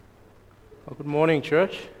Well, good morning,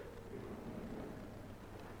 church.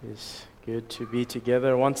 It's good to be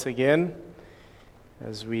together once again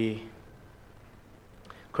as we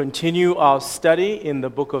continue our study in the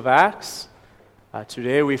book of Acts.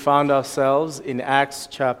 Today we found ourselves in Acts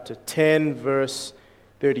chapter 10, verse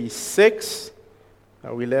 36.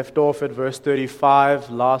 We left off at verse 35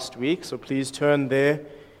 last week, so please turn there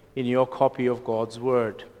in your copy of God's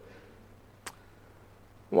Word.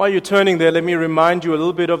 While you're turning there, let me remind you a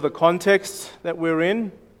little bit of the context that we're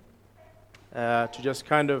in, to just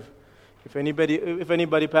kind of, if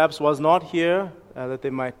anybody perhaps was not here, that they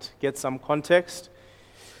might get some context.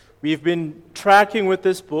 We've been tracking with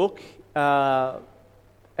this book,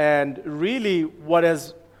 and really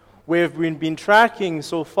we've been tracking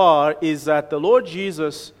so far is that the Lord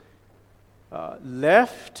Jesus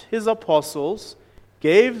left His apostles,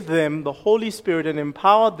 gave them the Holy Spirit, and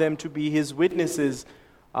empowered them to be His witnesses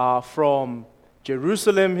from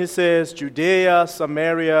Jerusalem, he says, Judea,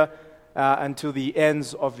 Samaria, and to the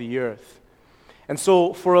ends of the earth. And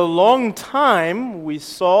so for a long time, we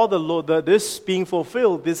saw this being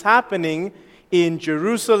fulfilled, this happening in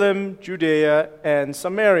Jerusalem, Judea, and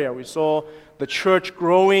Samaria. We saw the church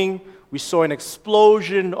growing. We saw an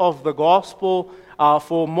explosion of the gospel.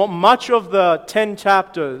 For much of the 10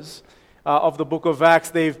 chapters of the book of Acts,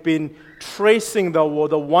 they've been tracing the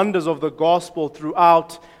wonders of the gospel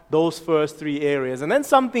throughout those first three areas. And then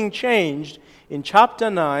something changed in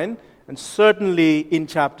chapter 9, and certainly in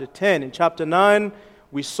chapter 10. In chapter 9,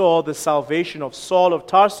 we saw the salvation of Saul of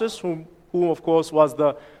Tarsus, who of course was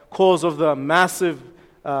the cause of the massive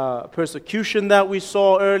persecution that we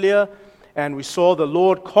saw earlier. And we saw the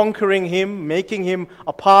Lord conquering him, making him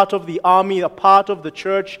a part of the army, a part of the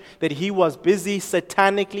church that he was busy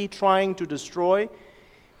satanically trying to destroy.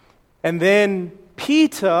 And then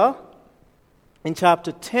Peter, in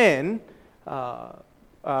chapter 10,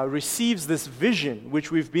 receives this vision, which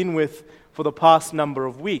we've been with for the past number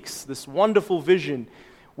of weeks. This wonderful vision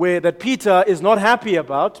that Peter is not happy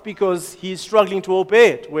about because he's struggling to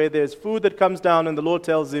obey it, where there's food that comes down and the Lord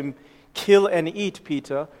tells him, kill and eat,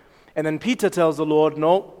 Peter. And then Peter tells the Lord,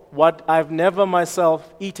 no, I've never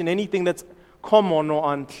myself eaten anything that's common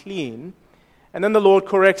or unclean. And then the Lord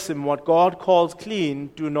corrects him, what God calls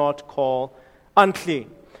clean, do not call unclean.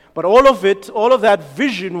 But all of that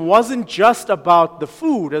vision wasn't just about the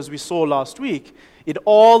food, as we saw last week. It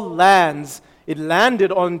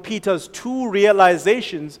landed on Peter's two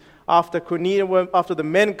realizations after the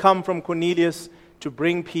men come from Cornelius to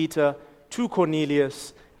bring Peter to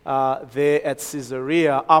Cornelius there at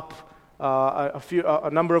Caesarea, up a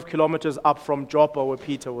number of kilometers up from Joppa where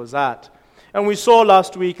Peter was at. And we saw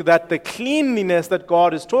last week that the cleanliness that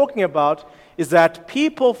God is talking about is that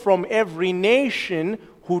people from every nation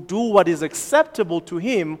who do what is acceptable to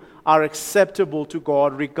Him are acceptable to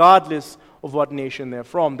God regardless of what nation they're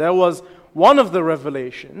from. That was one of the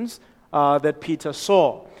revelations that Peter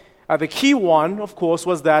saw. The key one, of course,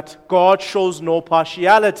 was that God shows no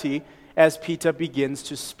partiality as Peter begins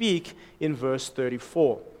to speak in verse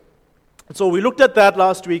 34. So we looked at that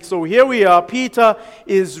last week. So here we are. Peter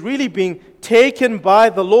is really being taken by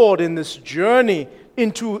the Lord in this journey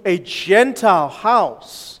into a Gentile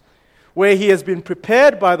house where he has been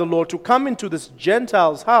prepared by the Lord to come into this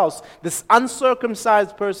Gentile's house, this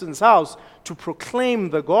uncircumcised person's house, to proclaim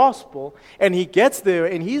the gospel. And he gets there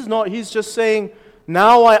and he's just saying,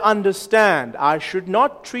 now I understand. I should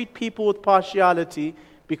not treat people with partiality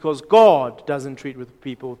because God doesn't treat with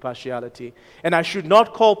people with partiality. And I should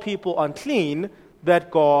not call people unclean that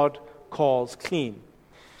God calls clean.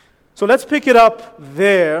 So let's pick it up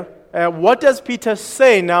there. What does Peter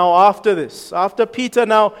say now after this? After Peter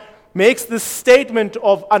now makes this statement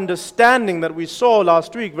of understanding that we saw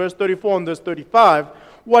last week, verse 34 and verse 35,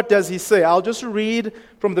 what does he say? I'll just read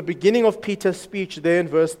from the beginning of Peter's speech there in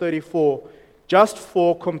verse 34, just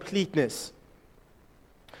for completeness.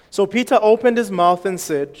 So Peter opened his mouth and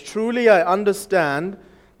said, truly I understand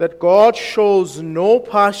that God shows no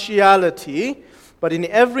partiality, but in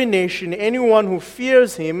every nation anyone who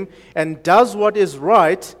fears Him and does what is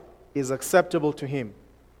right is acceptable to Him.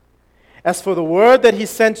 As for the word that He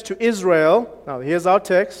sent to Israel, now here's our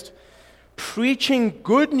text, preaching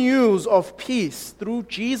good news of peace through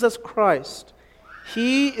Jesus Christ,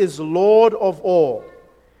 He is Lord of all.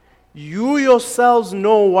 You yourselves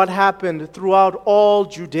know what happened throughout all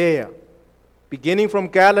Judea, beginning from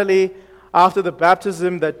Galilee after the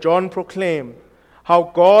baptism that John proclaimed, how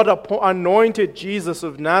God anointed Jesus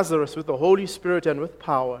of Nazareth with the Holy Spirit and with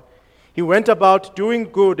power. He went about doing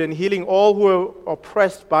good and healing all who were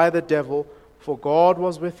oppressed by the devil, for God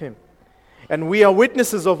was with Him. And we are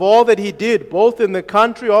witnesses of all that He did, both in the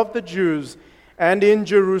country of the Jews and in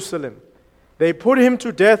Jerusalem, They put him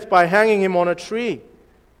to death by hanging him on a tree.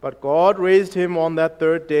 But God raised him on that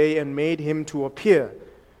third day and made him to appear,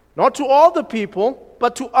 not to all the people,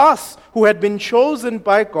 but to us who had been chosen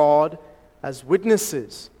by God as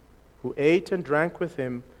witnesses, who ate and drank with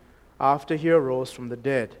him after he arose from the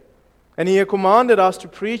dead. And he commanded us to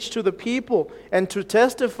preach to the people and to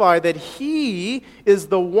testify that he is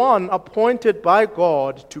the one appointed by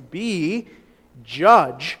God to be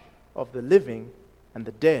judge of the living and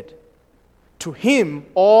the dead. To him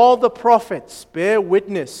all the prophets bear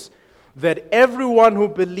witness that everyone who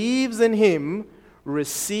believes in him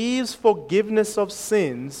receives forgiveness of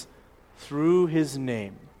sins through his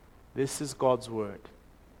name. This is God's word.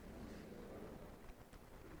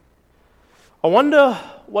 I wonder,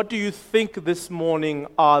 what do you think this morning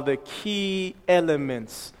are the key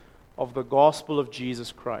elements of the gospel of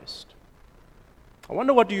Jesus Christ? I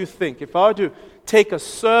wonder, what do you think? If I were to take a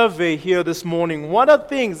survey here this morning, what are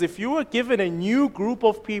things, if you were given a new group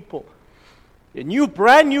of people,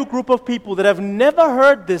 brand new group of people that have never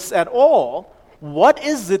heard this at all, what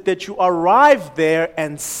is it that you arrive there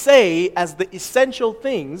and say as the essential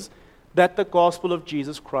things that the gospel of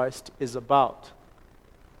Jesus Christ is about?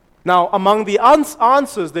 Now, among the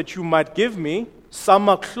answers that you might give me, some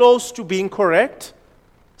are close to being correct,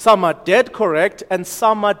 some are dead correct, and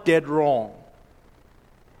some are dead wrong.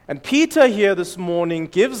 And Peter here this morning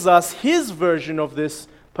gives us his version of this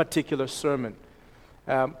particular sermon.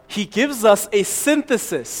 He gives us a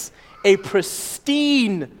synthesis, a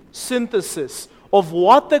pristine synthesis of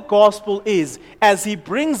what the gospel is as he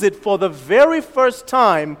brings it for the very first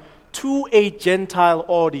time to a Gentile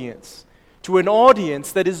audience, to an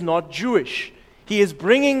audience that is not Jewish. He is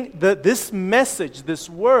bringing this message, this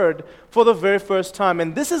word, for the very first time.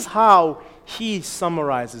 And this is how he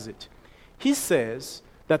summarizes it. He says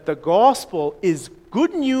that the gospel is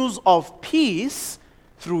good news of peace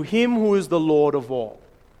through him who is the Lord of all.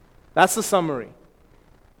 That's the summary.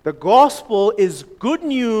 The gospel is good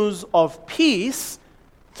news of peace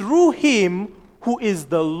through him who is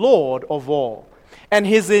the Lord of all. And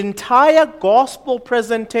his entire gospel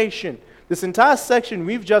presentation, this entire section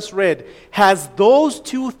we've just read, has those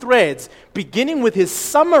two threads, beginning with his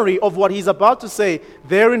summary of what he's about to say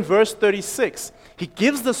there in verse 36. He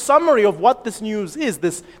gives the summary of what this news is,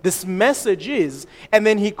 this message is, and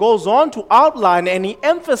then he goes on to outline and he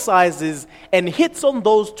emphasizes and hits on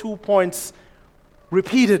those 2 points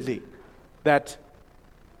repeatedly, that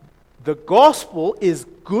the gospel is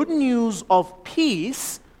good news of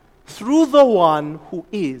peace through the one who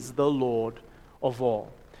is the Lord of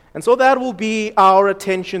all. And so that will be our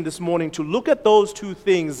attention this morning, to look at those two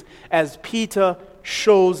things as Peter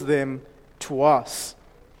shows them to us.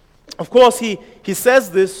 Of course, he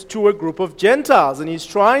says this to a group of Gentiles, and he's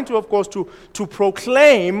trying to, of course, to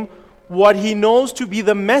proclaim what he knows to be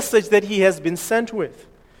the message that he has been sent with.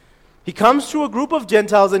 He comes to a group of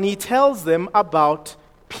Gentiles and he tells them about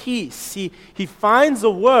peace. He finds a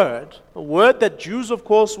word that Jews, of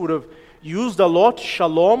course, would have used a lot,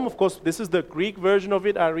 shalom. Of course, this is the Greek version of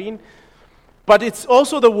it, Irene. But it's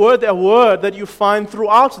also a word that you find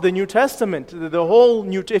throughout the New Testament. The whole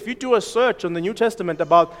if you do a search on the New Testament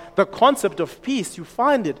about the concept of peace, you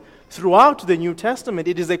find it throughout the New Testament.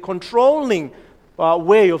 It is a controlling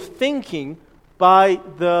way of thinking by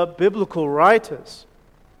the biblical writers.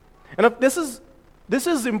 And this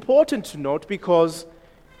is important to note, because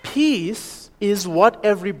peace is what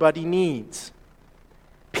everybody needs.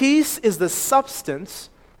 Peace is the substance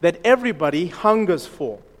that everybody hungers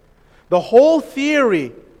for. The whole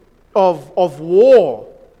theory of war,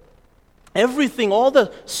 everything, all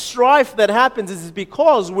the strife that happens is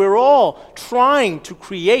because we're all trying to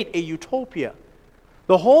create a utopia.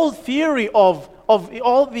 The whole theory of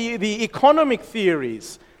all the economic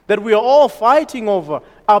theories that we are all fighting over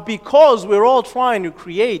are because we're all trying to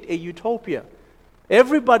create a utopia.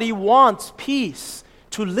 Everybody wants peace,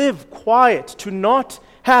 to live quiet, to not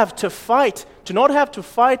have to fight,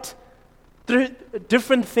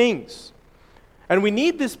 different things. And we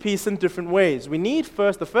need this peace in different ways. We need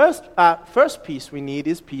the first peace we need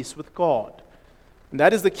is peace with God. And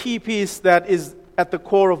that is the key peace that is at the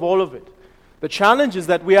core of all of it. The challenge is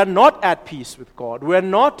that we are not at peace with God. We're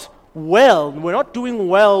not doing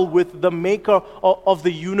well with the maker of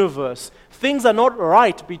the universe. Things are not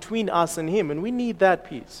right between us and him, and we need that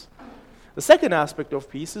peace. The second aspect of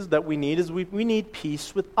peace is that we need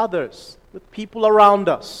peace with others, with people around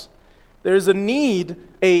us. There is a need,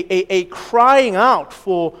 a crying out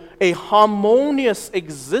for a harmonious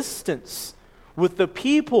existence with the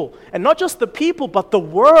people, and not just the people, but the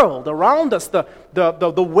world around us,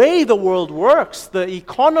 the way the world works, the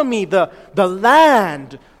economy, the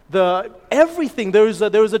land, everything. There is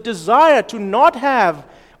a desire to not have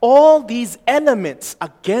all these elements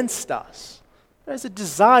against us. There's a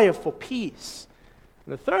desire for peace.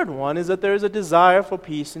 And the third one is that there is a desire for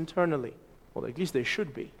peace internally. Well, at least there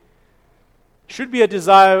should be. Should be a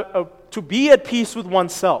desire to be at peace with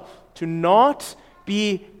oneself, to not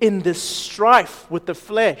be in this strife with the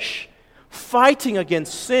flesh, fighting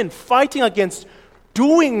against sin, fighting against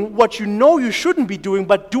doing what you know you shouldn't be doing,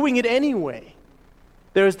 but doing it anyway.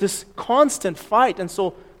 There is this constant fight. And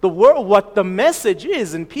so what the message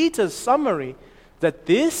is in Peter's summary, that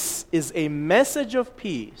this is a message of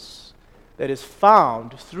peace that is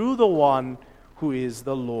found through the one who is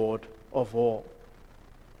the Lord of all.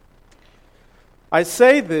 I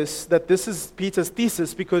say that this is Peter's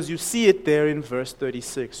thesis because you see it there in verse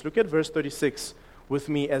 36. Look at verse 36 with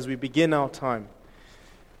me as we begin our time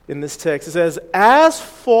in this text. It says, as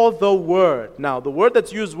for the word. Now, the word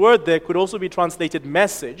that's used word there could also be translated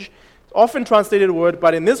message. It's often translated word,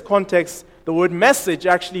 but in this context, the word message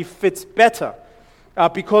actually fits better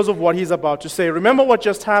because of what he's about to say. Remember what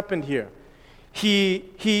just happened here.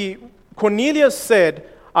 Cornelius said,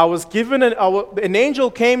 I was given an angel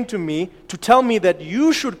came to me to tell me that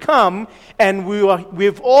you should come, and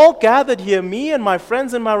we've all gathered here, me and my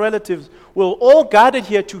friends and my relatives, we're all gathered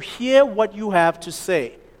here to hear what you have to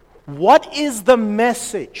say. What is the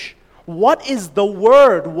message? What is the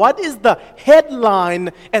word? What is the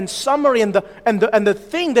headline and summary and the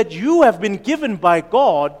thing that you have been given by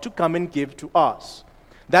God to come and give to us?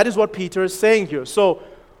 That is what Peter is saying here. So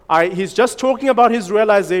he's just talking about his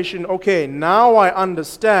realization, okay, now I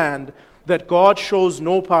understand that God shows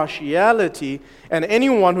no partiality, and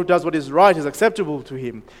anyone who does what is right is acceptable to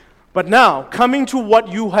him. But now, coming to what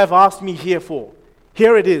you have asked me here for,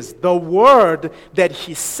 here it is, the word that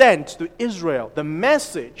he sent to Israel, the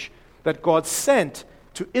message that God sent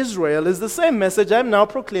to Israel is the same message I'm now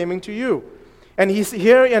proclaiming to you. And he's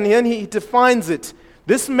here, and then he defines it.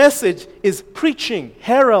 This message is preaching,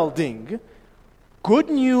 heralding, good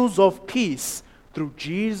news of peace through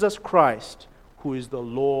Jesus Christ, who is the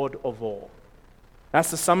Lord of all.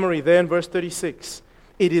 That's the summary there in verse 36.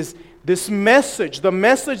 It is this message, the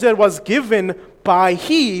message that was given by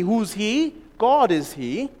He. Who's He? God is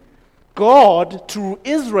He. God, through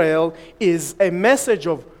Israel, is a message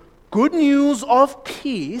of good news of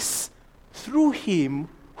peace through Him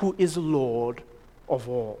who is Lord of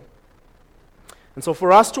all. And so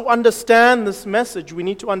for us to understand this message, we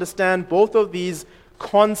need to understand both of these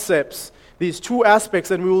concepts, these two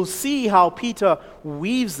aspects, and we will see how Peter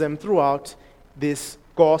weaves them throughout this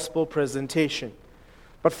gospel presentation.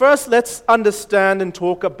 But first, let's understand and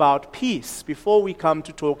talk about peace before we come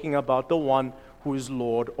to talking about the one who is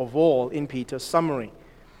Lord of all in Peter's summary.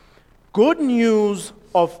 Good news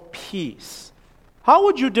of peace. How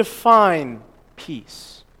would you define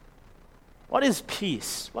peace? What is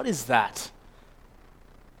peace? What is that?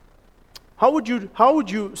 How would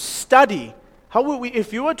you study?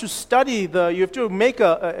 If you were to study you have to make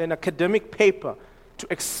an academic paper to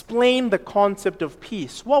explain the concept of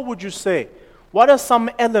peace. What would you say? What are some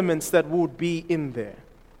elements that would be in there?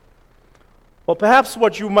 Well, perhaps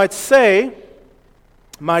what you might say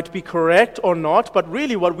might be correct or not, but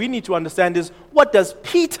really what we need to understand is, what does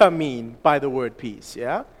Peter mean by the word peace?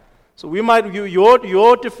 Yeah? So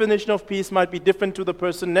your definition of peace might be different to the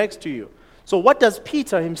person next to you. So what does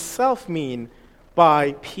Peter himself mean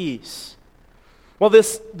by peace? Well,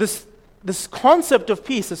 this concept of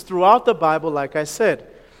peace is throughout the Bible, like I said.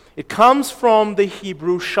 It comes from the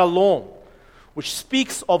Hebrew shalom, which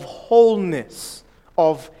speaks of wholeness,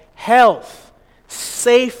 of health,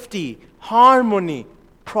 safety, harmony,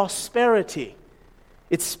 prosperity.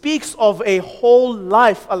 It speaks of a whole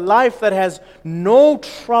life, a life that has no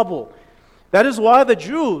trouble. That is why the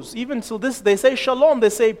Jews, even till this, they say shalom, they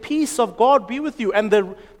say peace of God be with you. And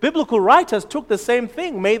the biblical writers took the same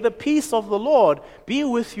thing. May the peace of the Lord be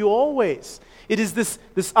with you always. It is this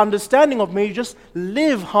understanding of may you just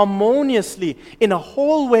live harmoniously in a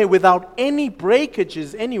whole way without any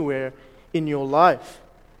breakages anywhere in your life.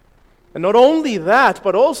 And not only that,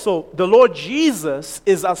 but also the Lord Jesus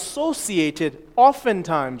is associated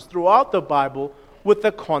oftentimes throughout the Bible with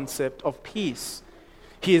the concept of peace.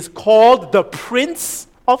 He is called the Prince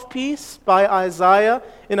of Peace by Isaiah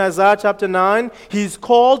in Isaiah chapter 9. He is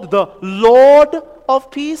called the Lord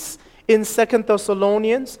of Peace in 2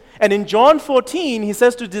 Thessalonians. And in John 14, he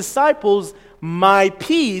says to disciples, my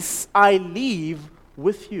peace I leave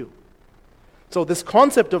with you. So this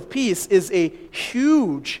concept of peace is a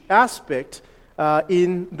huge aspect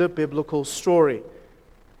in the biblical story.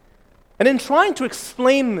 And in trying to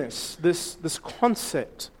explain this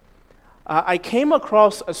concept, I came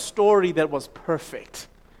across a story that was perfect.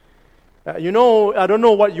 I don't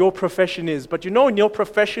know what your profession is, but in your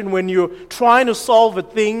profession when you're trying to solve a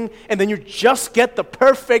thing and then you just get the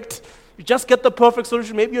perfect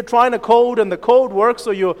solution. Maybe you're trying to code and the code works,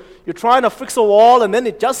 or you're trying to fix a wall and then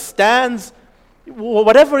it just stands.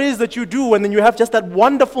 Whatever it is that you do, and then you have just that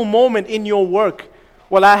wonderful moment in your work.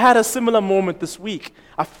 Well, I had a similar moment this week.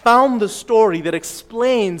 I found the story that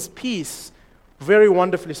explains peace very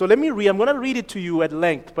wonderfully. So let me read. I'm going to read it to you at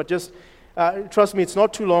length, but just trust me, it's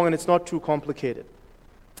not too long and it's not too complicated.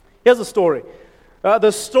 Here's the story.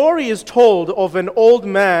 The story is told of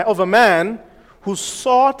a man who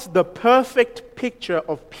sought the perfect picture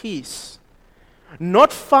of peace,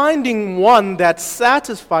 not finding one that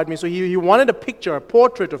satisfied me. So he wanted a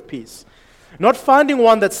portrait of peace. Not finding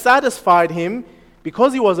one that satisfied him,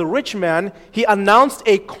 because he was a rich man, he announced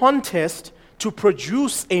a contest to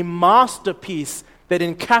produce a masterpiece that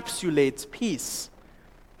encapsulates peace.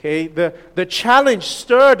 Okay, the challenge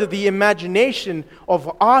stirred the imagination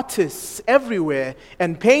of artists everywhere,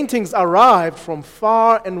 and paintings arrived from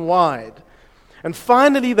far and wide. And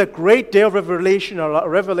finally, the great day of revelation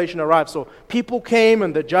arrived. So people came,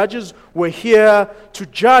 and the judges were here to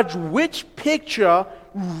judge which picture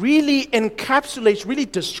really encapsulates, really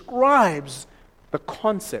describes the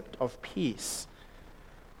concept of peace.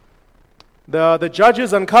 The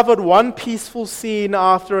judges uncovered one peaceful scene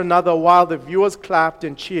after another while the viewers clapped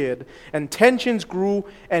and cheered, and tensions grew,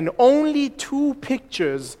 and only 2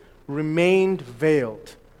 pictures remained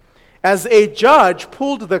veiled. As a judge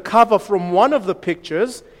pulled the cover from one of the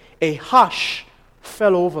pictures, a hush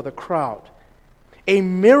fell over the crowd. A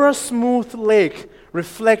mirror-smooth lake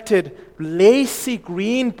reflected lacy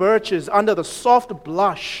green birches under the soft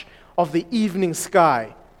blush of the evening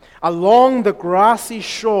sky. Along the grassy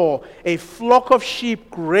shore, a flock of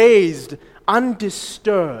sheep grazed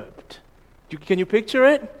undisturbed. Can you picture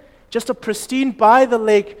it? Just a pristine by the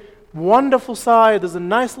lake, wonderful sight. There's a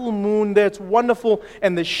nice little moon there. It's wonderful.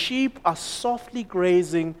 And the sheep are softly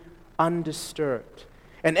grazing undisturbed.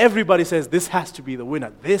 And everybody says, this has to be the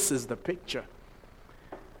winner. This is the picture.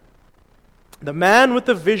 The man with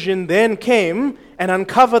the vision then came and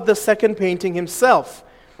uncovered the second painting himself.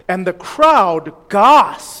 And the crowd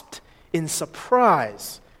gasped in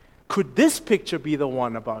surprise. Could this picture be the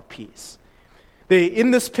one about peace?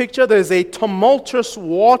 In this picture, there's a tumultuous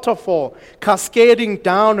waterfall cascading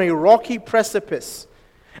down a rocky precipice.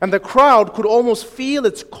 And the crowd could almost feel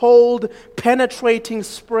its cold, penetrating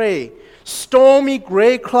spray. Stormy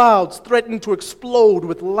gray clouds threatened to explode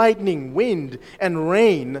with lightning, wind, and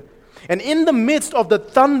rain. And in the midst of the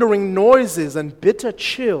thundering noises and bitter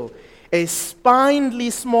chill, a spindly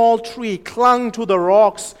small tree clung to the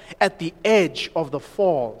rocks at the edge of the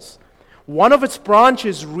falls. One of its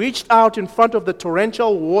branches reached out in front of the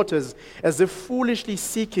torrential waters as if foolishly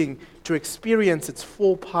seeking to experience its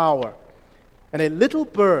full power. And a little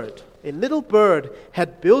bird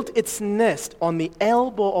had built its nest on the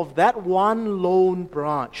elbow of that one lone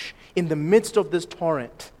branch in the midst of this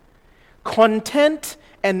torrent. Content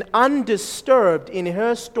and undisturbed in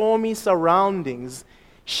her stormy surroundings,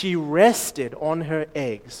 she rested on her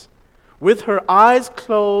eggs. With her eyes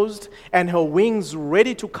closed and her wings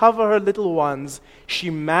ready to cover her little ones,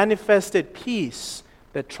 she manifested peace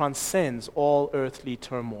that transcends all earthly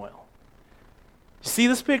turmoil. See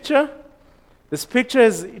this picture? This picture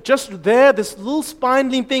is just there. This little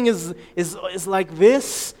spindling thing is like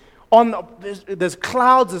this. There's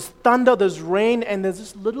clouds, there's thunder, there's rain, and there's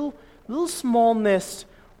this little small nest,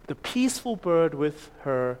 the peaceful bird with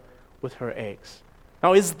her eggs.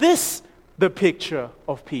 Now, is this the picture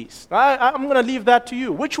of peace? I'm going to leave that to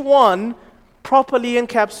you. Which one properly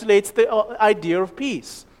encapsulates the idea of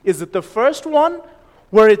peace? Is it the first one,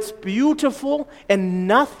 where it's beautiful and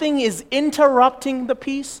nothing is interrupting the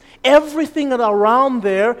peace? Everything around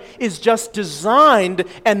there is just designed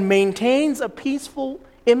and maintains a peaceful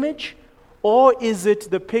image? Or is it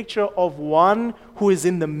the picture of one who is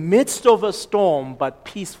in the midst of a storm but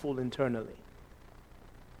peaceful internally?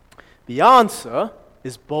 The answer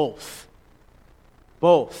is both.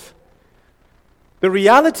 Both. The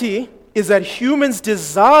reality is that humans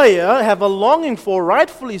desire, have a longing for,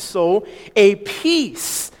 rightfully so, a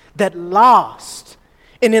peace that lasts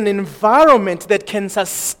in an environment that can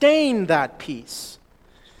sustain that peace.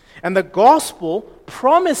 And the gospel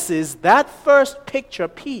promises that first picture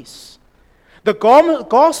peace. The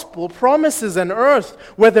gospel promises an earth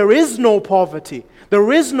where there is no poverty,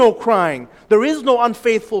 there is no crying, there is no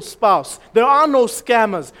unfaithful spouse, there are no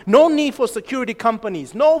scammers, no need for security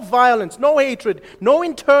companies, no violence, no hatred, no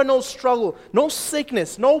internal struggle, no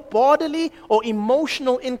sickness, no bodily or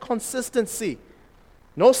emotional inconsistency,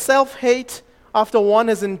 no self-hate after one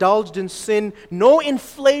has indulged in sin. No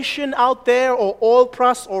inflation out there, or oil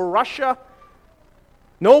price, or Russia.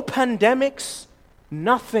 No pandemics,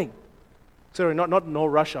 nothing. Sorry, not no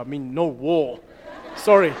Russia, I mean no war.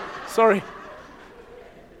 Sorry.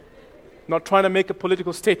 Not trying to make a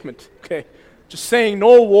political statement, okay? Just saying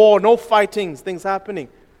no war, no fightings, things happening.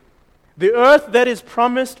 The earth that is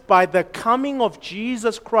promised by the coming of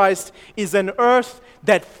Jesus Christ is an earth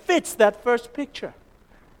that fits that first picture.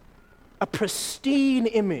 A pristine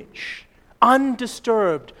image,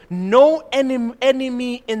 undisturbed, no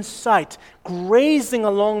enemy in sight, grazing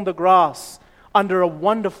along the grass under a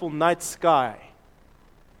wonderful night sky.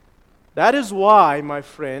 That is why, my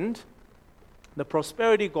friend, the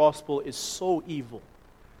prosperity gospel is so evil,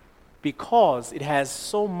 because it has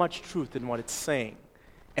so much truth in what it's saying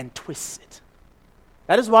and twists it.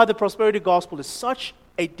 That is why the prosperity gospel is such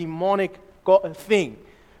a demonic thing,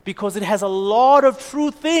 because it has a lot of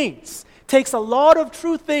true things, takes a lot of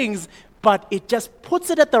true things, but it just puts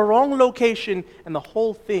it at the wrong location and the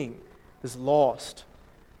whole thing is lost.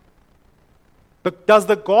 But does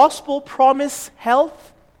the gospel promise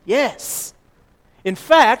health? Yes. In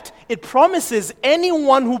fact, it promises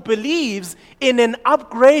anyone who believes in an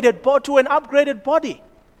upgraded body.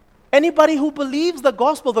 Anybody who believes the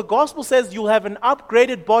gospel says you'll have an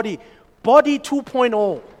upgraded body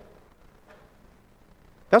 2.0.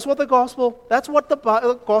 That's what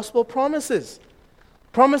the gospel promises.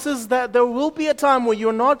 Promises that there will be a time where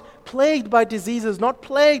you're not plagued by diseases, not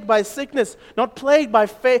plagued by sickness, not plagued by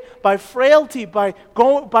frailty, by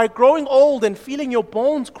growing old and feeling your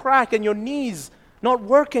bones crack and your knees not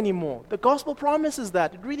work anymore. The gospel promises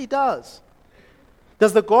that. It really does.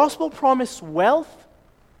 Does the gospel promise wealth?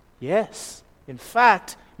 Yes. In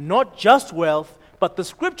fact, not just wealth, but the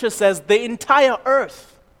scripture says the entire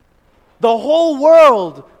earth. The whole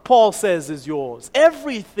world, Paul says, is yours.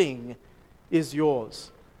 Everything is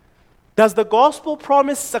yours. Does the gospel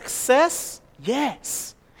promise success?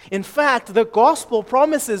 Yes. In fact, the gospel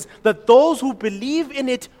promises that those who believe in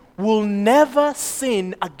it will never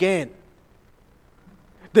sin again.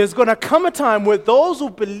 There's going to come a time where those who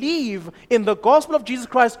believe in the gospel of Jesus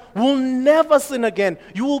Christ will never sin again.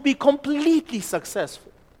 You will be completely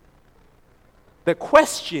successful. The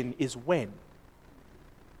question is when.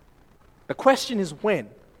 The question is when.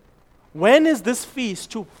 When is this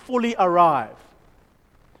feast to fully arrive?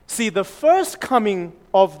 See, the first coming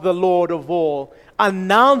of the Lord of all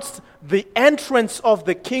announced the entrance of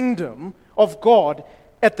the kingdom of God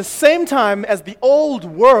at the same time as the old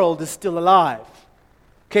world is still alive.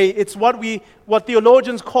 Okay, it's what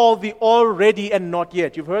theologians call the already and not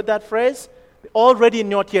yet. You've heard that phrase? The already and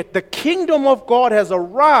not yet. The kingdom of God has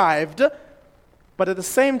arrived, but at the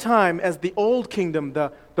same time as the old kingdom,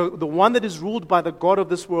 the one that is ruled by the God of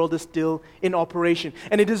this world, is still in operation.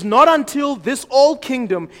 And it is not until this old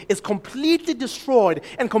kingdom is completely destroyed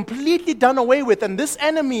and completely done away with, and this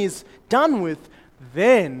enemy is done with,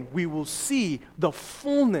 then we will see the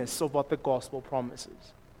fullness of what the gospel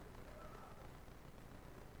promises.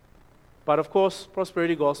 But of course,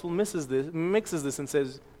 prosperity gospel mixes this and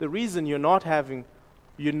says the reason the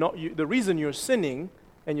reason you're sinning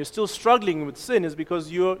and you're still struggling with sin is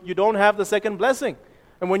because you don't have the second blessing.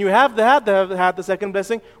 And when you have had the second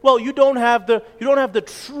blessing, well, you don't have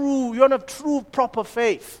true proper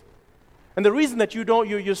faith. And the reason that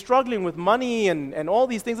you're struggling with money and all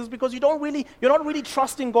these things is because you're not really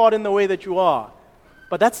trusting God in the way that you are.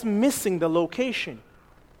 But that's missing the location.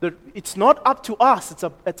 It's not up to us,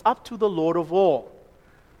 it's up to the Lord of all.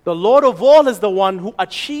 The Lord of all is the one who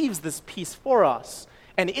achieves this peace for us,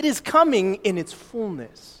 and it is coming in its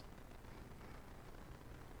fullness.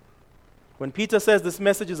 When Peter says this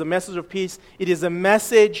message is a message of peace, it is a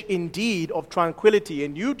message indeed of tranquility.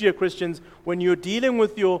 And you, dear Christians, when you're dealing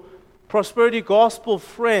with your prosperity gospel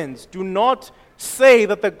friends, do not say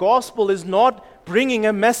that the gospel is not bringing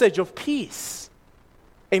a message of peace.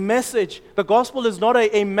 The gospel is not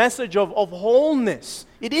a message of wholeness.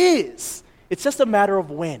 It is. It's just a matter of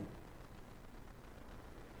when.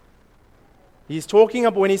 He's talking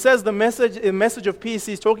about, when he says a message of peace,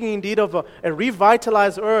 he's talking indeed of a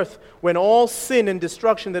revitalized earth when all sin and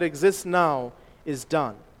destruction that exists now is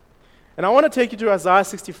done. And I want to take you to Isaiah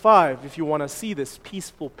 65 if you want to see this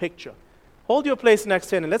peaceful picture. Hold your place in Acts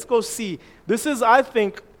 10 and let's go see. This is, I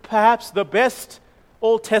think, perhaps the best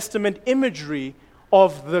Old Testament imagery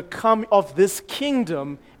of this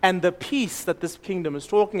kingdom and the peace that this kingdom is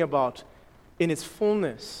talking about in its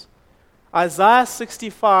fullness. Isaiah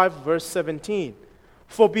 65 verse 17.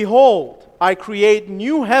 For behold, I create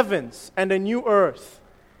new heavens and a new earth,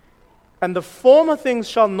 and the former things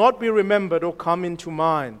shall not be remembered or come into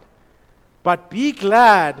mind. But be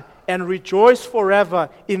glad and rejoice forever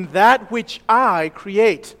in that which I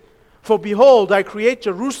create. For behold, I create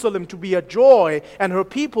Jerusalem to be a joy, and her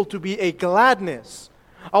people to be a gladness.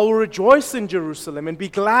 I will rejoice in Jerusalem and be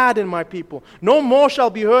glad in my people. No more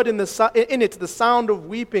shall be heard in it the sound of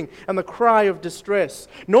weeping and the cry of distress.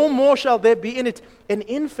 No more shall there be in it an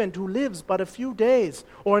infant who lives but a few days,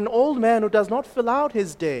 or an old man who does not fill out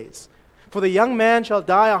his days. For the young man shall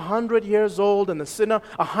die 100 years old, and the sinner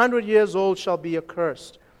 100 years old shall be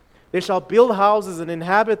accursed. They shall build houses and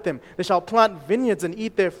inhabit them. They shall plant vineyards and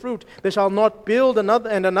eat their fruit. They shall not build and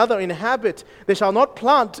another inhabit. They shall not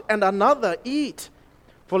plant and another eat.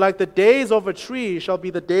 For like the days of a tree shall be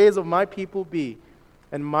the days of my people be,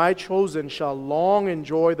 and my chosen shall long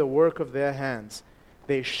enjoy the work of their hands.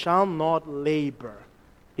 They shall not labor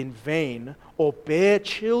in vain, or bear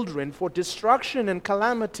children for destruction and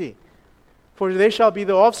calamity. For they shall be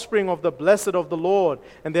the offspring of the blessed of the Lord,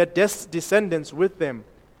 and their descendants with them.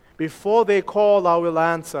 Before they call, I will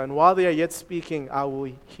answer, and while they are yet speaking, I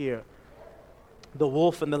will hear. The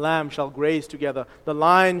wolf and the lamb shall graze together. The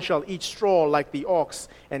lion shall eat straw like the ox,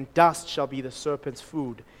 and dust shall be the serpent's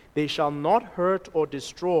food. They shall not hurt or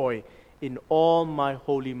destroy in all my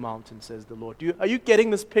holy mountain, says the Lord. Are you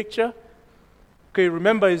getting this picture? Okay,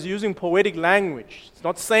 remember, he's using poetic language. It's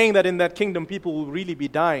not saying that in that kingdom people will really be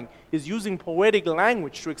dying. He's using poetic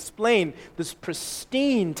language to explain this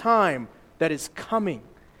pristine time that is coming.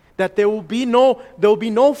 That there will be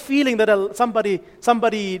no feeling that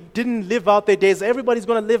somebody didn't live out their days. Everybody's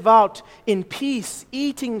going to live out in peace,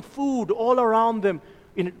 eating food all around them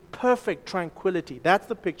in perfect tranquility. That's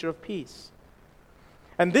the picture of peace.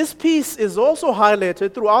 And this peace is also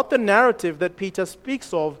highlighted throughout the narrative that Peter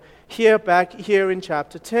speaks of back here in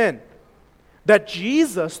chapter 10. That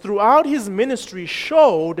Jesus, throughout his ministry,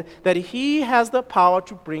 showed that he has the power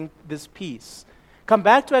to bring this peace. Come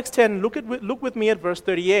back to Acts 10, look with me at verse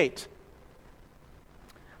 38.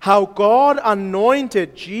 How God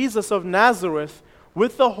anointed Jesus of Nazareth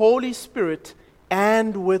with the Holy Spirit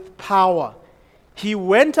and with power. He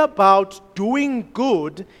went about doing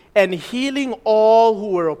good and healing all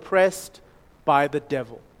who were oppressed by the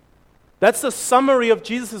devil. That's the summary of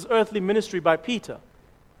Jesus' earthly ministry by Peter.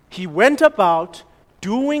 He went about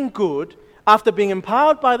doing good after being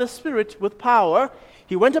empowered by the Spirit with power.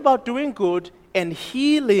 He went about doing good and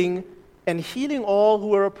healing all who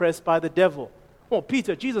were oppressed by the devil. Oh,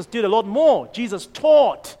 Peter, Jesus did a lot more. Jesus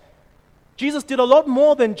taught. Jesus did a lot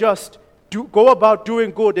more than just go about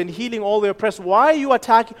doing good and healing all the oppressed. Why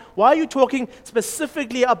are you talking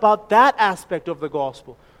specifically about that aspect of the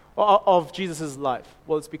gospel, of Jesus' life?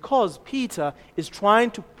 Well, it's because Peter is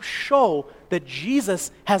trying to show that Jesus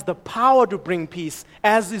has the power to bring peace,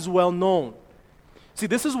 as is well known. See,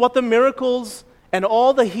 this is what the miracles and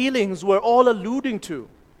all the healings were all alluding to.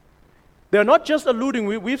 They're not just alluding,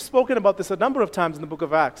 we've spoken about this a number of times in the book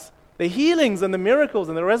of Acts. The healings and the miracles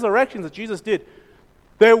and the resurrections that Jesus did,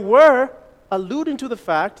 they were alluding to the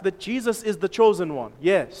fact that Jesus is the chosen one,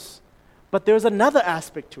 yes. But there's another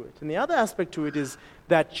aspect to it. And the other aspect to it is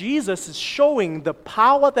that Jesus is showing the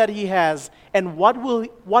power that he has and what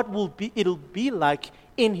it'll be like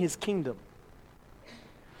in his kingdom.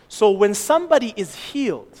 So when somebody is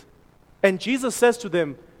healed, and Jesus says to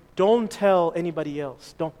them, don't tell anybody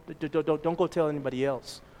else. Don't go tell anybody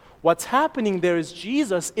else. What's happening there is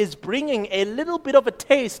Jesus is bringing a little bit of a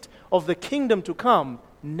taste of the kingdom to come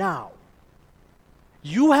now.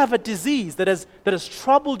 You have a disease that has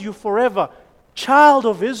troubled you forever. Child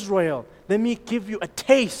of Israel, let me give you a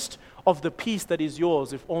taste of the peace that is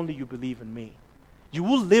yours if only you believe in me. You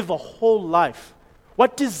will live a whole life.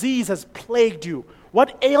 What disease has plagued you?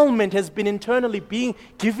 What ailment has been internally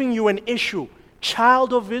giving you an issue?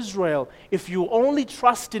 Child of Israel, if you only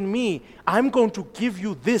trust in me, I'm going to give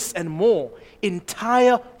you this and more.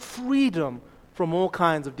 Entire freedom from all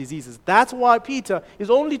kinds of diseases. That's why Peter is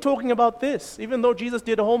only talking about this, even though Jesus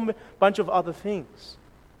did a whole bunch of other things.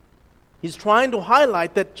 He's trying to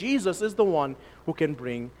highlight that Jesus is the one who can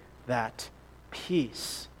bring that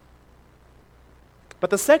peace. But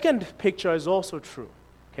the second picture is also true.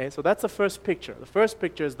 Okay, so that's the first picture. The first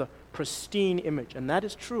picture is the pristine image, and that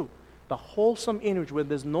is true. The wholesome image where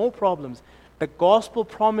there's no problems. The gospel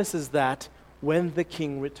promises that when the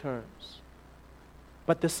king returns.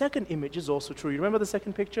 But the second image is also true. You remember the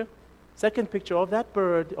second picture? Second picture of that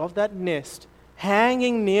bird, of that nest,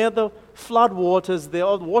 hanging near the flood waters there,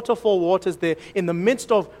 or waterfall waters there, in the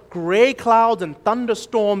midst of gray clouds and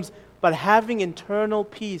thunderstorms, but having internal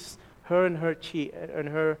peace, her and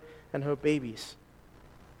her babies.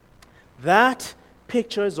 That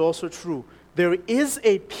picture is also true. There is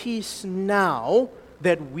a peace now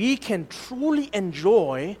that we can truly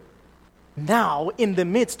enjoy now in the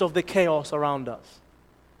midst of the chaos around us.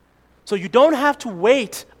 So you don't have to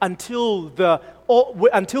wait until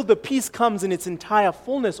the peace comes in its entire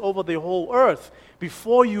fullness over the whole earth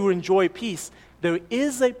before you enjoy peace. There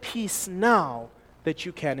is a peace now that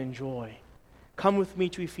you can enjoy. Come with me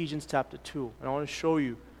to Ephesians chapter 2, and I want to show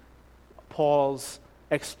you Paul's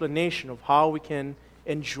explanation of how we can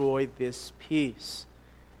enjoy this peace.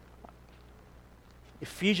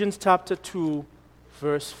 Ephesians chapter 2,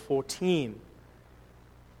 verse 14.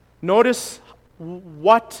 Notice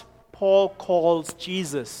what Paul calls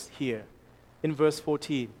Jesus here in verse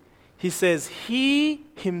 14. He says, He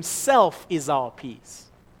Himself is our peace.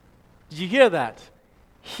 Did you hear that?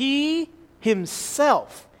 He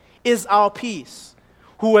Himself is our peace,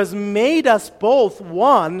 who has made us both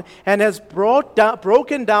one and has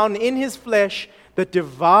broken down in His flesh the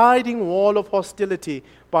dividing wall of hostility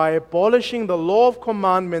by abolishing the law of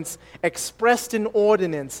commandments expressed in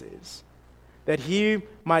ordinances, that He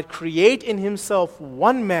might create in Himself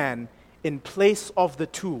one man in place of the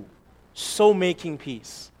two, so making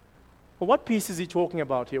peace. Well, what peace is he talking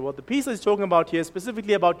about here? Well, the peace that he's talking about here is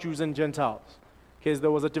specifically about Jews and Gentiles. Because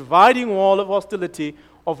there was a dividing wall of hostility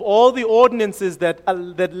of all the ordinances that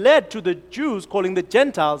led to the Jews calling the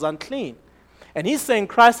Gentiles unclean. And he's saying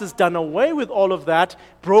Christ has done away with all of that,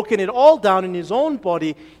 broken it all down in His own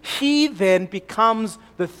body. He then becomes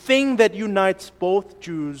the thing that unites both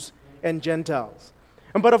Jews and Gentiles.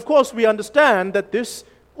 But of course, we understand that this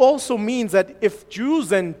also means that if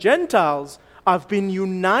Jews and Gentiles have been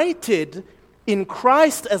united in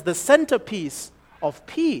Christ as the centerpiece of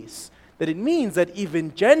peace, that it means that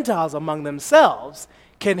even Gentiles among themselves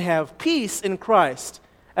can have peace in Christ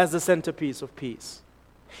as the centerpiece of peace.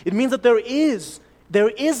 It means that there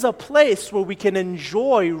is a place where we can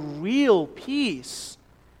enjoy real peace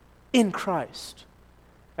in Christ.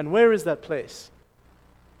 And where is that place?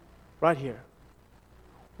 Right here.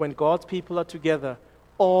 When God's people are together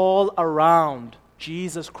all around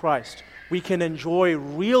Jesus Christ, we can enjoy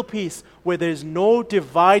real peace where there is no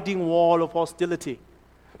dividing wall of hostility.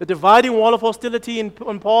 The dividing wall of hostility in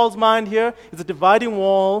Paul's mind here is a dividing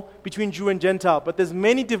wall between Jew and Gentile. But there's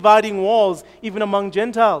many dividing walls even among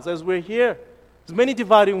Gentiles as we're here. There's many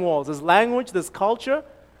dividing walls. There's language, there's culture,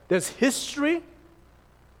 there's history,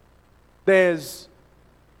 there's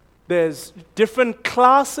different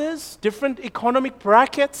classes, different economic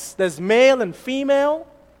brackets, there's male and female.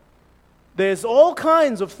 There's all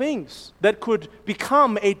kinds of things that could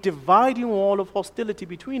become a dividing wall of hostility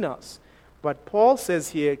between us. But Paul says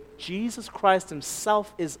here, Jesus Christ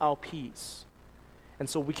Himself is our peace. And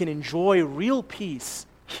so we can enjoy real peace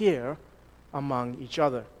here among each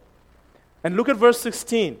other. And look at verse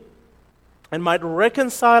 16. And might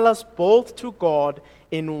reconcile us both to God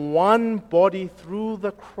in one body through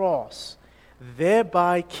the cross,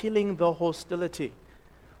 thereby killing the hostility.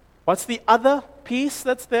 What's the other peace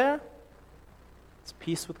that's there? It's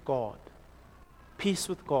peace with God. Peace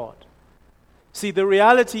with God. See, the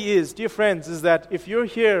reality is, dear friends, is that if you're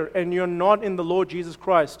here and you're not in the Lord Jesus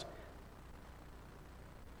Christ,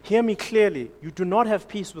 hear me clearly, you do not have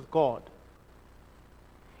peace with God.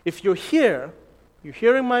 If you're here, you're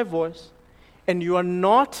hearing my voice, and you are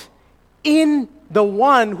not in the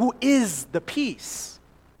one who is the peace,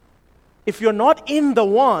 if you're not in the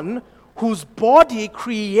one whose body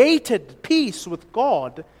created peace with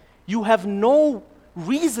God, you have no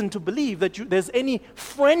reason to believe that there's any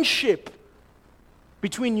friendship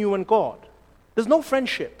between you and God. There's no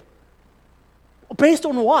friendship. Based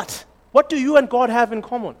on what? What do you and God have in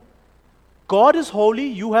common? God is holy,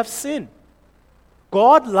 you have sin.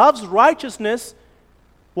 God loves righteousness.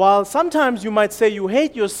 While sometimes you might say you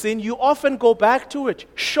hate your sin, you often go back to it,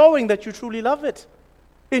 showing that you truly love it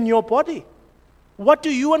in your body. What do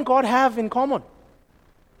you and God have in common?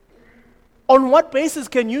 On what basis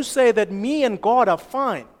can you say that me and God are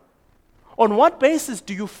fine? On what basis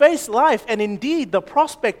do you face life and indeed the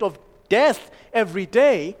prospect of death every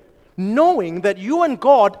day, knowing that you and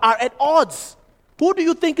God are at odds? Who do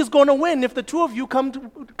you think is going to win if the two of you come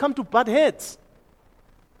to butt heads?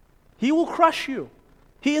 He will crush you.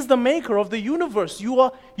 He is the maker of the universe.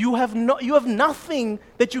 You have nothing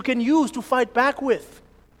that you can use to fight back with.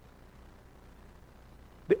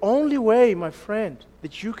 The only way, my friend,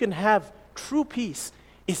 that you can have true peace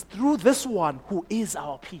is through this one who is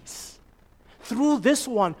our peace. Through this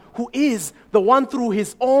one who is the one through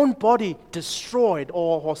His own body destroyed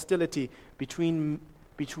all hostility between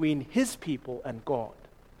His people and God.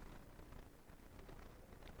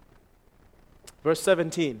 Verse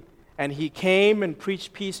 17, and He came and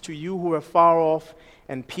preached peace to you who are far off,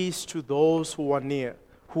 and peace to those who are near.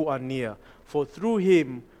 For through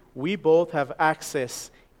Him we both have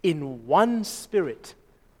access in one spirit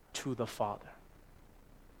to the Father.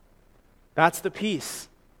 That's the peace.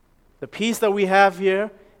 The peace that we have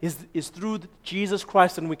here is through Jesus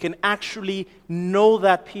Christ, and we can actually know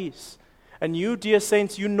that peace. And you, dear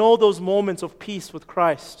saints, you know those moments of peace with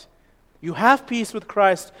Christ. You have peace with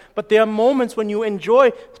Christ, but there are moments when you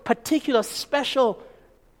enjoy particular special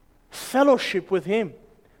fellowship with Him.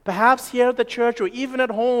 Perhaps here at the church or even at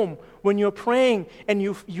home when you're praying and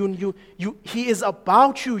He is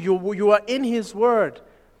about you, you are in His Word.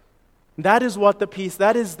 That is what the peace,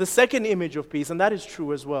 that is the second image of peace, and that is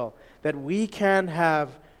true as well. That we can have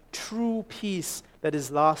true peace that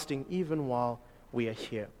is lasting even while we are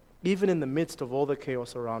here, even in the midst of all the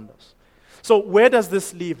chaos around us. So where does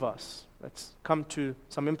this leave us? Let's come to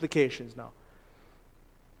some implications now.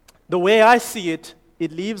 The way I see it,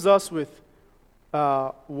 it leaves us with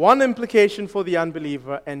one implication for the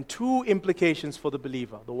unbeliever and two implications for the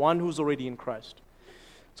believer, the one who's already in Christ.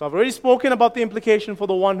 So I've already spoken about the implication for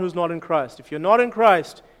the one who's not in Christ. If you're not in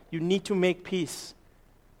Christ, you need to make peace.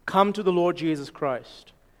 Come to the Lord Jesus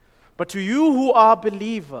Christ. But to you who are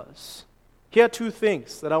believers, here are two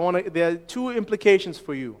things that there are two implications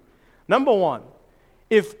for you. Number one,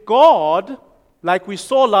 if God, like we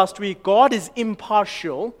saw last week, God is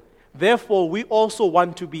impartial, therefore we also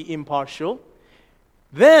want to be impartial.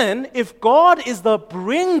 Then, if God is the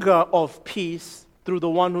bringer of peace through the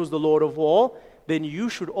one who's the Lord of all, then you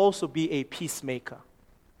should also be a peacemaker.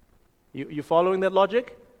 You following that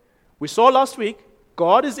logic? We saw last week,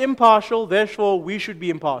 God is impartial, therefore we should be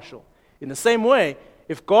impartial. In the same way,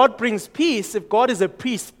 if God brings peace, if God is a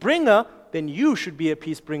peace bringer, then you should be a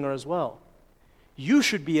peace bringer as well. You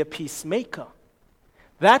should be a peacemaker.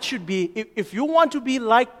 That should be, if you want to be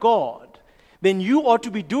like God, then you ought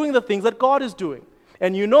to be doing the things that God is doing.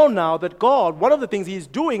 And you know now that God, one of the things He's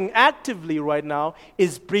doing actively right now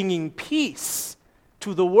is bringing peace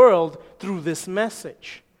to the world through this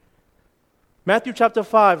message. Matthew chapter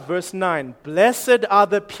 5, verse 9. Blessed are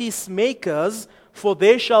the peacemakers, for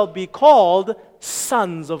they shall be called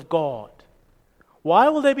sons of God. Why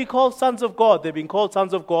will they be called sons of God? They've been called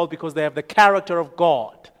sons of God because they have the character of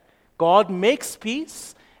God. God makes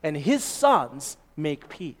peace, and His sons make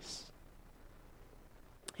peace.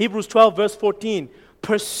 Hebrews 12, verse 14.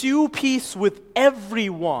 Pursue peace with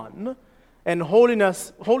everyone and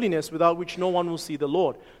holiness without which no one will see the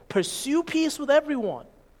Lord. Pursue peace with everyone.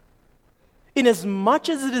 Inasmuch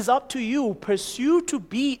as it is up to you, pursue to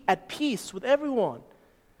be at peace with everyone.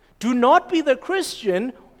 Do not be the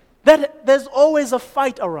Christian that there's always a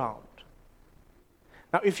fight around.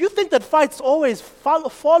 Now, if you think that fights always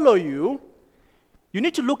follow you, you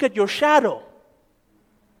need to look at your shadow.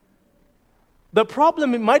 The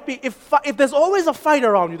problem it might be if there's always a fight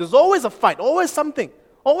around you, there's always a fight, always something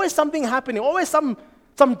happening, always some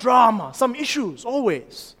drama, some issues,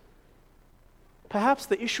 always. Perhaps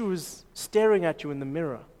the issue is staring at you in the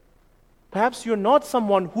mirror. Perhaps you're not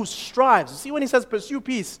someone who strives. See, when he says pursue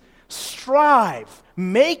peace, strive,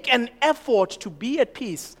 make an effort to be at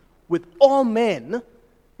peace with all men,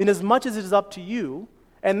 inasmuch as it is up to you,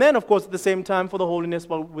 and then, of course, at the same time, for the holiness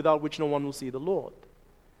without which no one will see the Lord.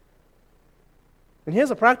 And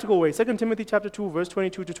here's a practical way, 2 Timothy chapter 2, verse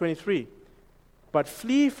 22 to 23. But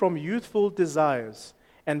flee from youthful desires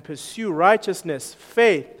and pursue righteousness,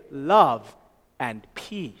 faith, love, and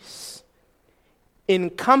peace,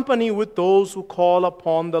 in company with those who call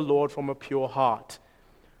upon the Lord from a pure heart.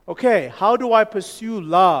 Okay, how do I pursue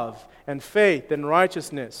love and faith and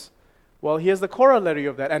righteousness? Well, here's the corollary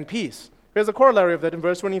of that, and peace. Here's the corollary of that in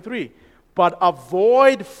verse 23. But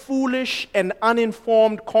avoid foolish and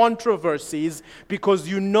uninformed controversies because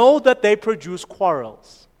you know that they produce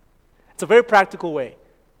quarrels. It's a very practical way.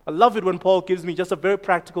 I love it when Paul gives me just a very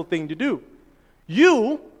practical thing to do.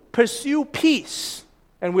 You pursue peace.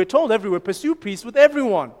 And we're told everywhere, pursue peace with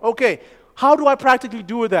everyone. Okay, how do I practically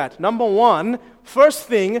do that? Number one, first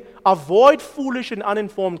thing, avoid foolish and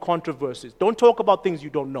uninformed controversies. Don't talk about things you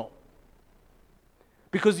don't know.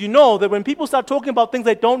 Because you know that when people start talking about things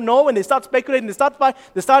they don't know and they start speculating,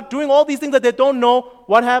 they start doing all these things that they don't know,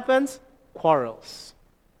 what happens? Quarrels.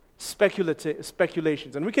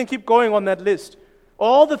 Speculations. And we can keep going on that list.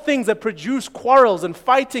 All the things that produce quarrels and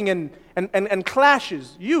fighting and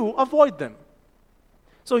clashes, you avoid them.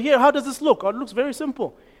 So here, how does this look? Oh, it looks very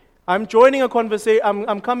simple. I'm joining a conversation,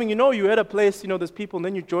 I'm coming, you're at a place, there's people, and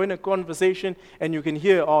then you join a conversation and you can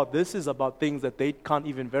hear, this is about things that they can't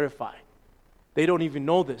even verify. They don't even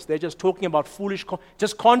know this. They're just talking about foolish,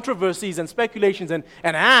 just controversies and speculations and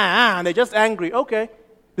they're just angry. Okay,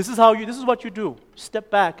 this is what you do. Step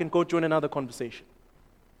back and go join another conversation.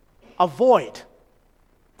 Avoid.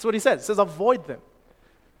 That's what he says. He says avoid them.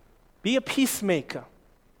 Be a peacemaker.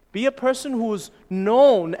 Be a person who's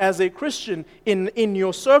known as a Christian in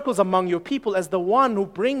your circles among your people as the one who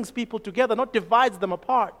brings people together, not divides them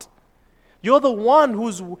apart. You're the one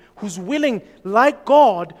who's willing, like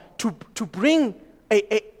God, to bring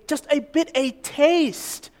a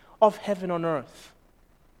taste of heaven on earth,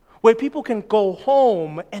 where people can go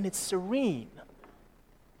home and it's serene.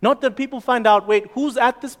 Not that people find out, wait, who's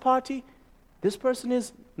at this party? This person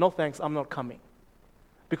is? No thanks, I'm not coming.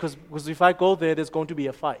 Because if I go there, there's going to be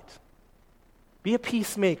a fight. Be a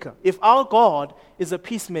peacemaker. If our God is a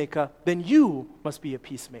peacemaker, then you must be a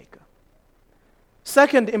peacemaker.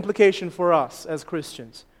 Second implication for us as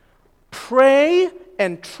Christians: pray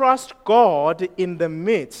and trust God in the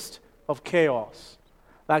midst of chaos.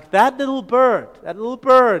 Like that little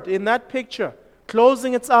bird in that picture,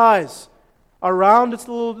 closing its eyes around its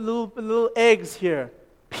little eggs here,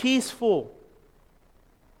 peaceful.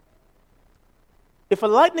 If a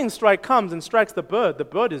lightning strike comes and strikes the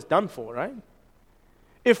bird is done for, right?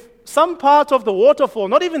 If some part of the waterfall,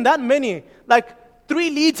 not even that many, like 3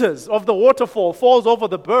 liters of the waterfall falls over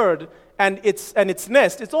the bird and its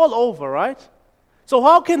nest, it's all over, right? So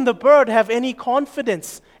how can the bird have any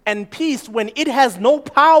confidence and peace when it has no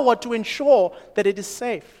power to ensure that it is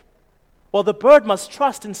safe? Well, the bird must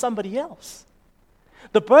trust in somebody else.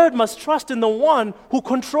 The bird must trust in the one who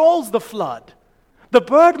controls the flood. The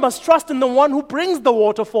bird must trust in the one who brings the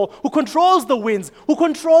waterfall, who controls the winds, who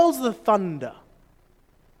controls the thunder.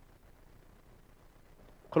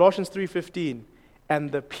 Colossians 3:15, and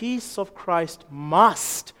the peace of Christ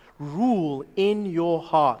must rule in your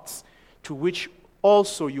hearts, to which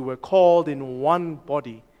also you were called in one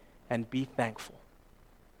body, and be thankful.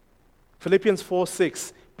 Philippians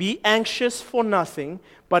 4:6, be anxious for nothing,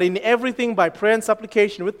 but in everything by prayer and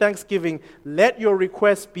supplication with thanksgiving, let your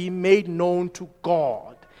requests be made known to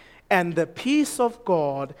God. And the peace of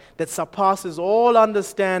God that surpasses all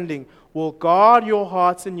understanding will guard your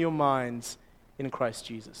hearts and your minds in Christ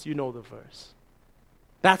Jesus. You know the verse.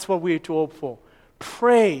 That's what we're to hope for.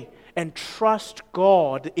 Pray and trust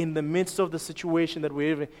God in the midst of the situation that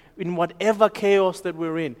we're in whatever chaos that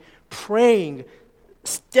we're in. Praying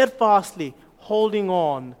steadfastly, holding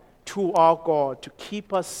on to our God to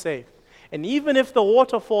keep us safe. And even if the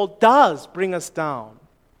waterfall does bring us down,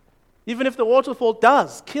 even if the waterfall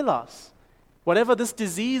does kill us, whatever this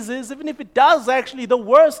disease is, even if it does actually, the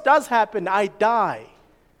worst does happen, I die.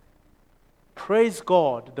 Praise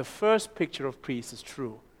God, the first picture of peace is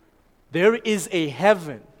true. There is a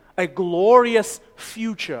heaven, a glorious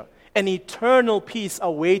future, an eternal peace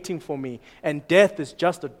awaiting for me, and death is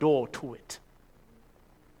just a door to it.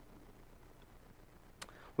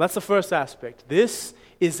 That's the first aspect. This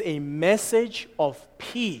is a message of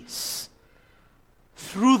peace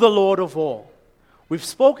through the Lord of all. We've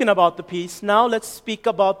spoken about the peace. Now let's speak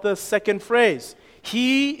about the second phrase.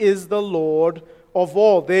 He is the Lord of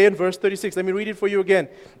all. There in verse 36. Let me read it for you again.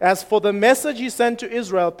 As for the message he sent to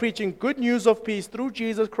Israel, preaching good news of peace through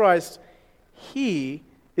Jesus Christ, he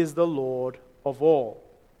is the Lord of all.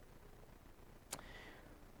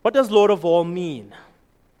 What does Lord of all mean?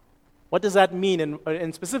 What does that mean?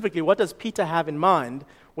 And specifically, what does Peter have in mind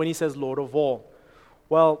when he says Lord of all?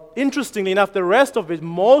 Well, interestingly enough, the rest of it,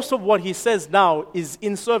 most of what he says now is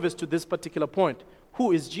in service to this particular point.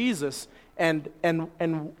 Who is Jesus? And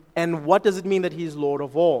what does it mean that he is Lord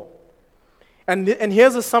of all? And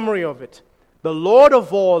here's a summary of it. The Lord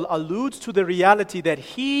of all alludes to the reality that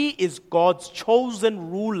he is God's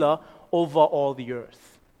chosen ruler over all the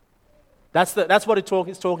earth. That's what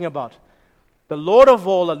it's talking about. The Lord of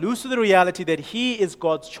all alludes to the reality that he is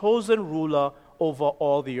God's chosen ruler over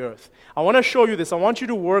all the earth. I want to show you this. I want you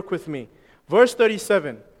to work with me. Verse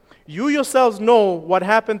 37. You yourselves know what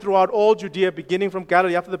happened throughout all Judea, beginning from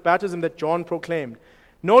Galilee after the baptism that John proclaimed.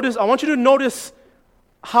 I want you to notice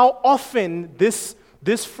how often this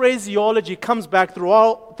phraseology comes back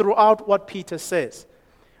throughout what Peter says.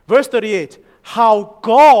 Verse 38. How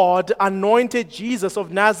God anointed Jesus of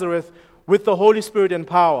Nazareth with the Holy Spirit and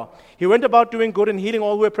power. He went about doing good and healing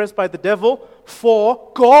all who were oppressed by the devil, for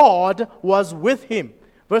God was with him.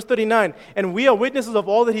 Verse 39, and we are witnesses of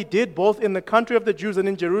all that he did, both in the country of the Jews and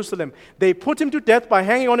in Jerusalem. They put him to death by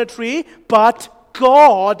hanging on a tree, but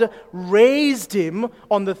God raised him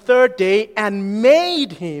on the third day and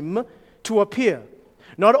made him to appear.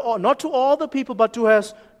 Not to all the people, but to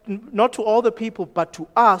us, not to all the people, but to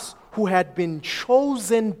us who had been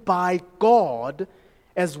chosen by God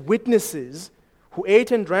as witnesses, who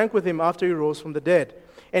ate and drank with him after he rose from the dead.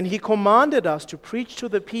 And he commanded us to preach to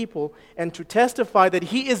the people and to testify that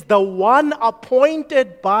he is the one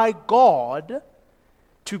appointed by God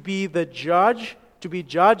to be the judge, to be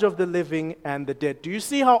judge of the living and the dead. Do you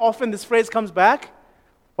see how often this phrase comes back?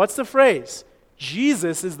 What's the phrase?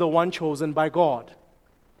 Jesus is the one chosen by God.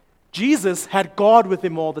 Jesus had God with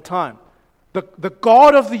him all the time. The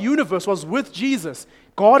God of the universe was with Jesus.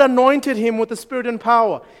 God anointed him with the Spirit and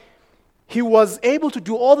power. He was able to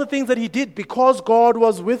do all the things that he did because God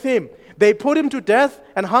was with him. They put him to death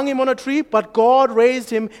and hung him on a tree, but God raised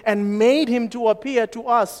him and made him to appear to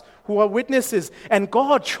us who are witnesses. And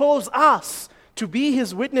God chose us to be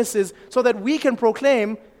his witnesses so that we can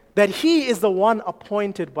proclaim that he is the one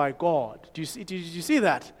appointed by God. Do you see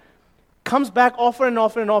that? Comes back often and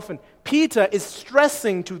often and often. Peter is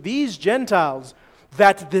stressing to these Gentiles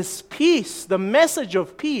that this peace, the message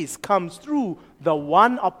of peace, comes through the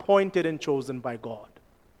one appointed and chosen by God.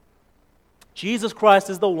 Jesus Christ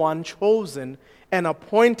is the one chosen and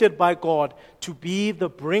appointed by God to be the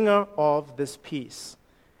bringer of this peace.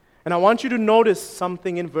 And I want you to notice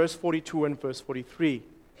something in verse 42 and verse 43.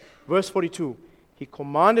 Verse 42, he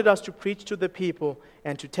commanded us to preach to the people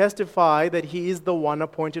and to testify that he is the one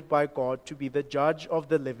appointed by God to be the judge of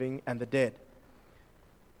the living and the dead.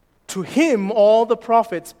 To him all the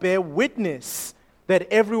prophets bear witness that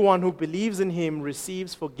everyone who believes in him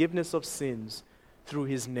receives forgiveness of sins through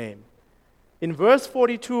his name. In verse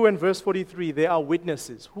 42 and verse 43, there are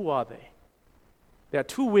witnesses. Who are they? There are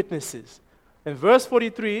two witnesses. In verse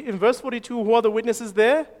 42, who are the witnesses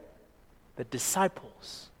there? The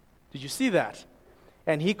disciples. Did you see that?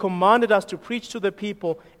 And he commanded us to preach to the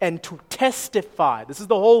people and to testify. This is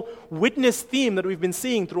the whole witness theme that we've been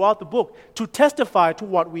seeing throughout the book. To testify to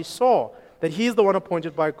what we saw, that he is the one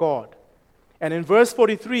appointed by God. And in verse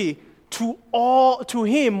 43, to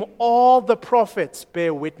him all the prophets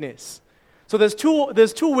bear witness. So there's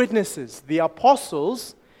two witnesses, the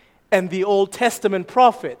apostles and the Old Testament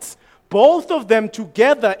prophets. Both of them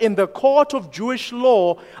together in the court of Jewish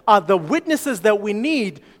law are the witnesses that we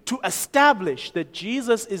need to establish that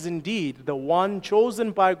Jesus is indeed the one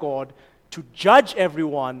chosen by God to judge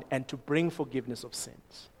everyone and to bring forgiveness of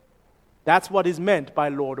sins. That's what is meant by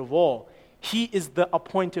Lord of all. He is the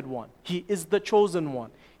appointed one. He is the chosen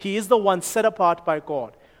one. He is the one set apart by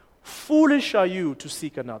God. Foolish are you to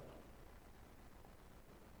seek another.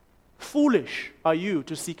 Foolish are you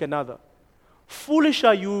to seek another. Foolish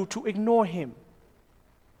are you to ignore him.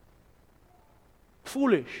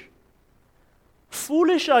 Foolish.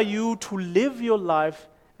 Foolish are you to live your life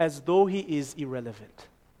as though he is irrelevant.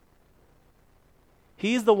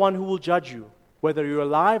 He is the one who will judge you, whether you're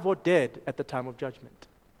alive or dead at the time of judgment.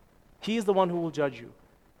 He is the one who will judge you.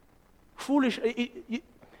 Foolish.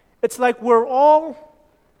 It's like we're all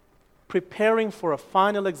preparing for a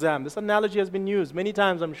final exam. This analogy has been used many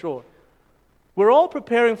times, I'm sure. We're all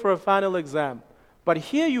preparing for a final exam, but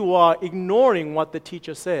here you are ignoring what the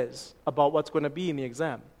teacher says about what's going to be in the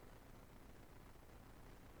exam.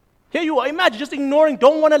 Here you are, imagine, just ignoring,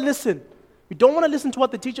 don't want to listen. You don't want to listen to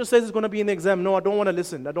what the teacher says is going to be in the exam. No, I don't want to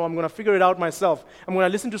listen. I'm going to figure it out myself. I'm going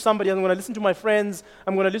to listen to somebody. I'm going to listen to my friends.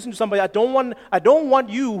 I'm going to listen to somebody. I don't want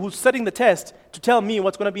you who's setting the test to tell me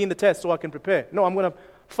what's going to be in the test so I can prepare. No, I'm going to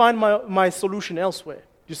find my solution elsewhere.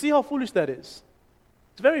 Do you see how foolish that is?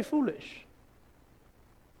 It's very foolish.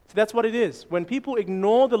 See, that's what it is. When people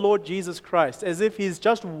ignore the Lord Jesus Christ as if he's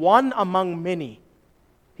just one among many,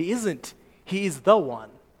 he isn't. He is the one.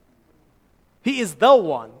 He is the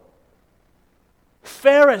one.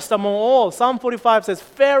 Fairest among all. Psalm 45 says,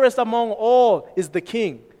 fairest among all is the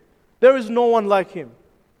King. There is no one like him.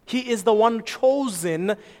 He is the one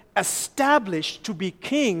chosen, established to be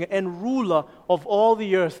king and ruler of all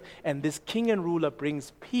the earth. And this king and ruler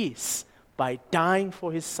brings peace by dying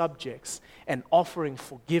for his subjects and offering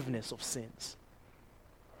forgiveness of sins.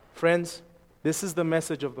 Friends, this is the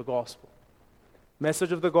message of the gospel.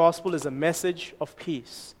 Message of the gospel is a message of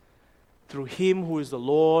peace through him who is the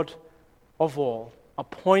Lord of all,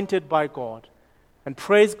 appointed by God. And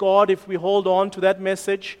praise God, if we hold on to that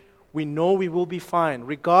message, we know we will be fine,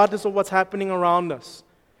 regardless of what's happening around us.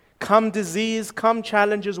 Come disease, come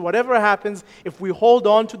challenges, whatever happens, if we hold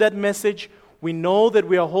on to that message, we know that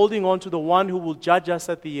we are holding on to the one who will judge us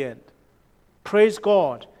at the end. Praise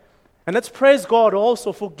God. And let's praise God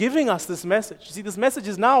also for giving us this message. You see, this message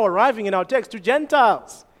is now arriving in our text to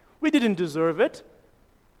Gentiles. We didn't deserve it.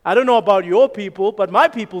 I don't know about your people, but my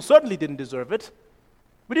people certainly didn't deserve it.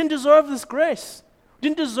 We didn't deserve this grace. We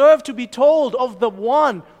didn't deserve to be told of the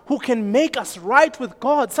one who can make us right with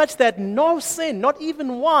God, such that no sin, not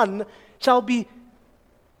even one, shall be...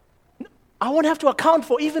 I won't have to account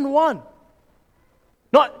for even one.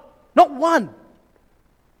 Not one.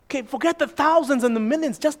 Okay, forget the thousands and the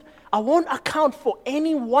millions. Just, I won't account for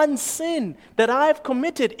any one sin that I've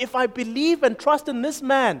committed if I believe and trust in this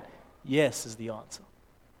man. Yes is the answer.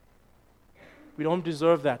 We don't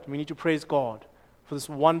deserve that. We need to praise God for this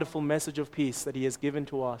wonderful message of peace that He has given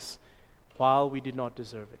to us while we did not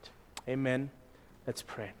deserve it. Amen. Let's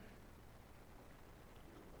pray.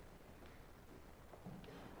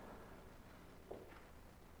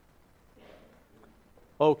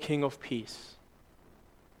 O King of peace,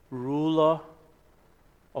 ruler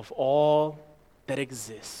of all that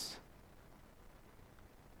exists,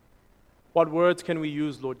 what words can we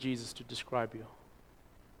use, Lord Jesus, to describe you?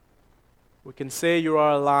 We can say you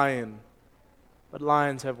are a lion, but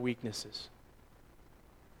lions have weaknesses.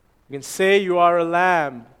 We can say you are a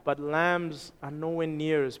lamb, but lambs are nowhere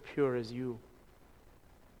near as pure as you.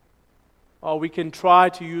 Or we can try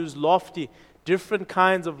to use lofty, different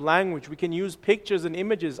kinds of language. We can use pictures and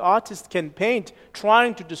images. Artists can paint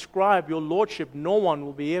trying to describe your lordship. No one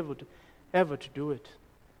will be able to ever to do it.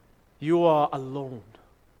 You are alone.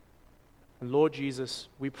 And Lord Jesus,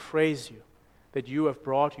 we praise you that you have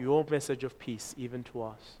brought your message of peace even to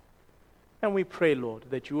us. And we pray, Lord,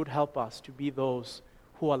 that you would help us to be those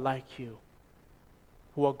who are like you,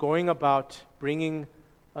 who are going about bringing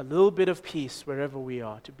a little bit of peace wherever we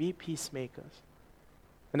are, to be peacemakers.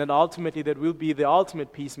 And that ultimately that we'll be the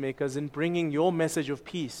ultimate peacemakers in bringing your message of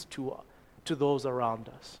peace to those around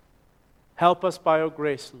us. Help us by your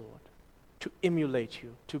grace, Lord, to emulate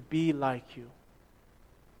you, to be like you.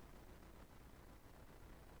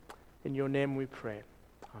 In your name we pray.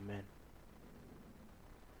 Amen.